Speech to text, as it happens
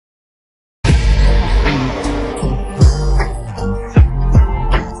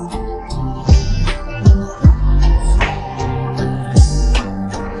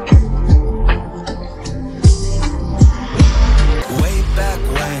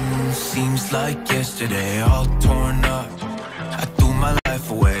seems like yesterday, all torn up. I threw my life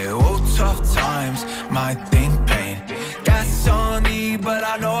away, oh tough times, might think pain. Gas on me, but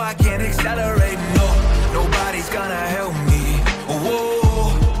I know I can't accelerate, no. Nobody's gonna help me, whoa.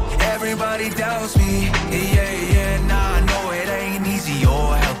 Everybody doubts me, yeah, yeah. Nah, I know it ain't easy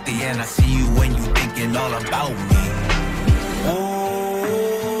or healthy, and I see you when you thinking all about me, whoa.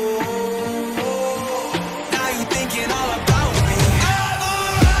 Now you thinking all about me.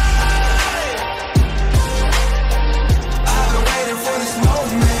 I've been waiting for this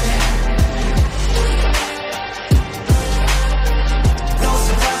moment. No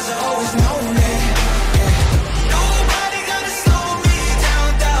surprise, I always known it, yeah. Nobody gonna slow me down,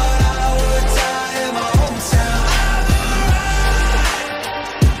 thought I would die in my hometown.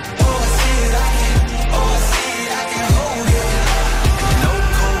 Oh, I see it, I can hold it. No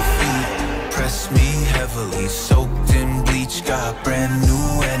cold feet, press me heavily, soaked in bleach, got brand new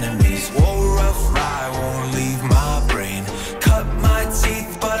enemies. Whoa, rough ride, won't leave my brain. Cut my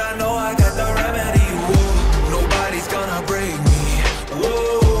teeth, but I know I got the remedy. Whoa, nobody's gonna break me.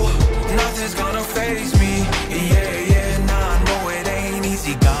 Whoa, nothing's gonna faze me. Yeah, yeah, nah, I know it ain't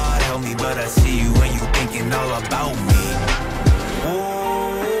easy. God help me, but I see you when you thinking all about me.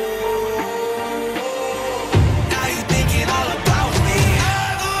 Whoa, now you thinking all about me.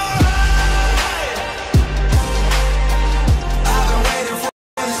 I've been waiting for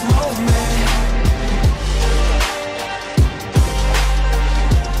this moment.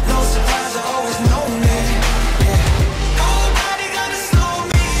 No surprise, I always known it, yeah. Nobody gonna slow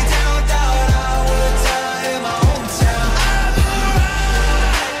me down, thought I would die in my hometown.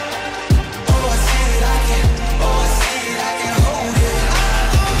 Oh, I see it, I can hold it.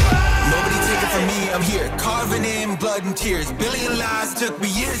 Nobody take it from me, I'm here, carving in blood and tears. Billion lies took me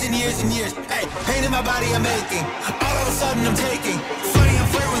years and years and years. Hey, pain in my body I'm making. All